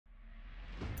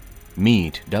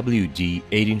Meet WD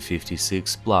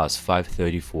 1856 plus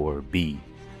 534b,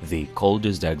 the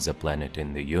coldest exoplanet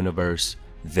in the universe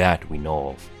that we know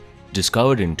of.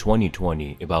 Discovered in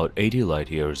 2020, about 80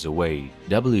 light-years away,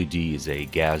 WD is a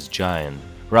gas giant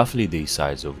roughly the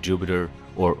size of Jupiter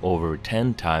or over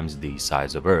 10 times the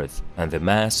size of Earth and the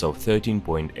mass of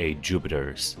 13.8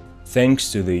 Jupiters.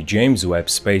 Thanks to the James Webb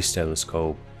Space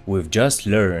Telescope, we've just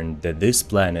learned that this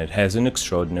planet has an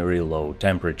extraordinarily low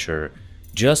temperature,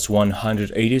 just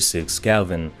 186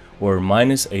 Kelvin or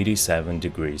minus 87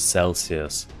 degrees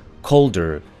Celsius,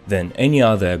 colder than any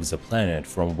other exoplanet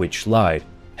from which light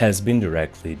has been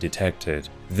directly detected.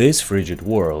 This frigid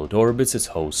world orbits its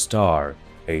host star,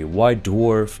 a white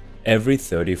dwarf, every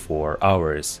 34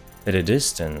 hours, at a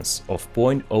distance of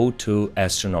 0.02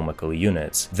 astronomical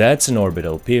units. That's an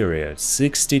orbital period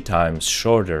 60 times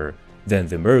shorter than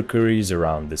the Mercury's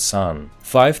around the Sun.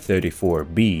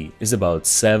 534b is about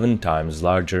 7 times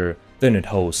larger than its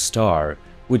host star,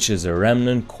 which is a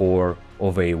remnant core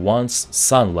of a once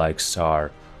Sun-like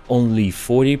star, only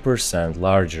 40%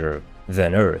 larger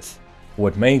than Earth.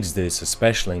 What makes this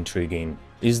especially intriguing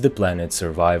is the planet's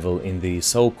survival in the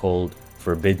so-called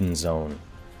forbidden zone.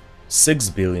 6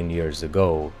 billion years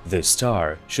ago, this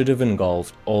star should have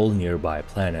engulfed all nearby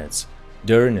planets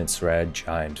during its red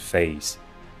giant phase.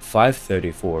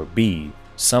 534b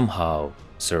somehow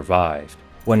survived.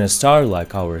 When a star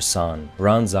like our Sun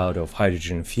runs out of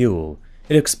hydrogen fuel,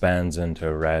 it expands into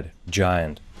a red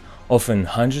giant, often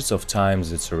hundreds of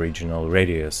times its original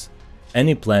radius.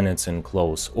 Any planets in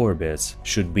close orbits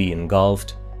should be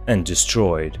engulfed and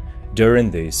destroyed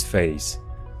during this phase.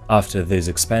 After this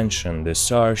expansion, the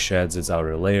star sheds its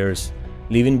outer layers,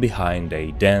 leaving behind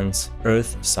a dense,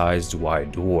 Earth-sized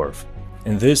white dwarf.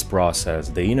 In this process,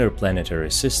 the inner planetary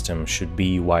system should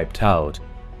be wiped out.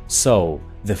 So,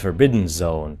 the Forbidden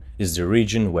Zone is the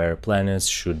region where planets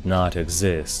should not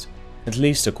exist, at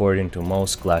least according to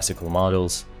most classical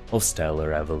models of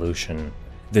stellar evolution.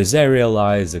 This area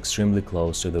lies extremely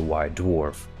close to the white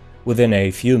dwarf, within a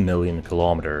few million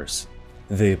kilometers.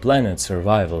 The planet's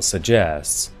survival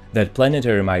suggests that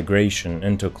planetary migration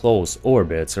into close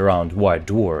orbits around white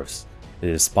dwarfs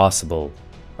is possible.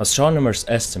 Astronomers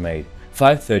estimate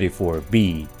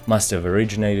 534b must have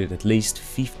originated at least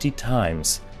 50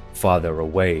 times farther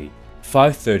away.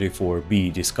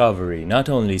 534b discovery not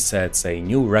only sets a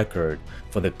new record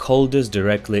for the coldest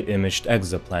directly imaged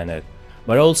exoplanet,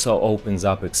 but also opens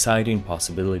up exciting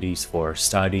possibilities for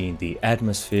studying the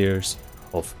atmospheres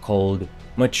of cold,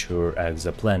 mature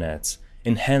exoplanets,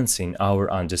 enhancing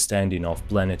our understanding of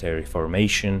planetary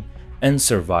formation and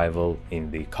survival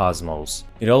in the cosmos.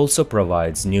 It also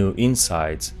provides new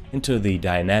insights into the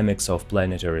dynamics of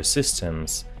planetary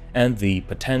systems and the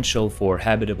potential for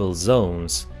habitable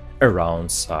zones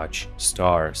around such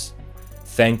stars.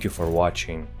 Thank you for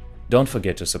watching. Don't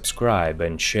forget to subscribe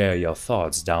and share your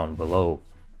thoughts down below.